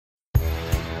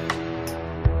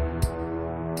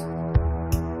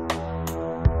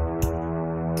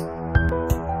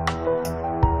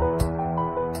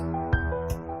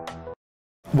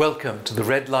Welcome to the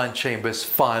Red Lion Chambers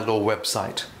Fire Law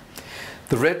website.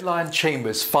 The Red Lion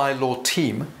Chambers Fire Law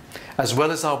team, as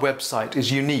well as our website,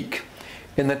 is unique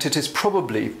in that it is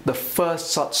probably the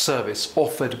first such service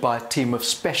offered by a team of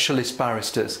specialist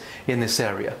barristers in this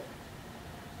area.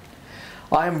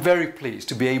 I am very pleased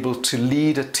to be able to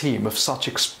lead a team of such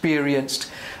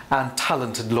experienced and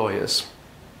talented lawyers.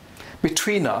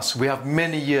 Between us, we have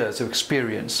many years of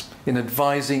experience in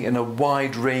advising in a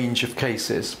wide range of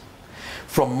cases,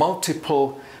 from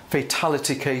multiple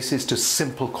fatality cases to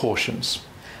simple cautions.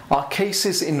 Our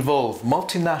cases involve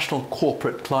multinational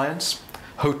corporate clients,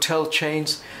 hotel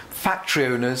chains, factory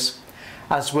owners,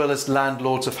 as well as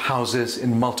landlords of houses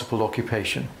in multiple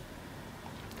occupation.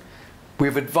 We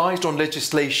have advised on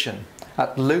legislation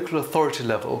at local authority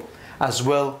level as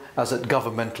well as at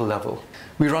governmental level.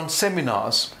 We run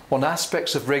seminars on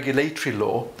aspects of regulatory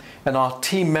law, and our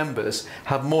team members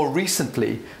have more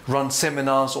recently run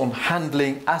seminars on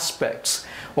handling aspects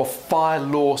of fire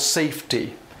law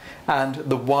safety and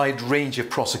the wide range of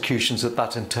prosecutions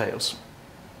that entails.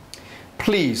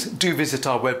 Please do visit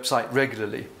our website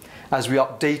regularly as we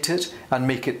update it and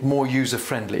make it more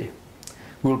user-friendly.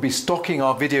 We'll be stocking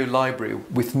our video library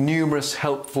with numerous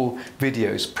helpful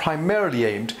videos primarily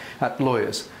aimed at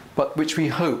lawyers, but which we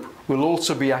hope will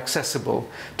also be accessible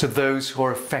to those who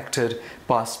are affected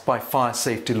by fire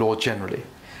safety law generally.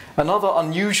 Another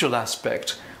unusual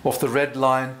aspect of the Red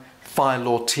Lion Fire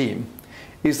Law team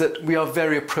is that we are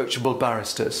very approachable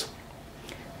barristers.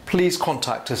 Please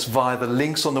contact us via the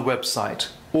links on the website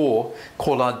or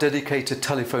call our dedicated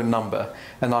telephone number,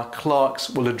 and our clerks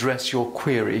will address your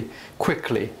query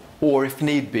quickly, or if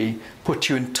need be, put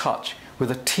you in touch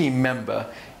with a team member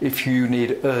if you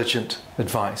need urgent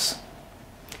advice.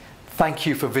 Thank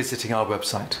you for visiting our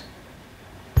website.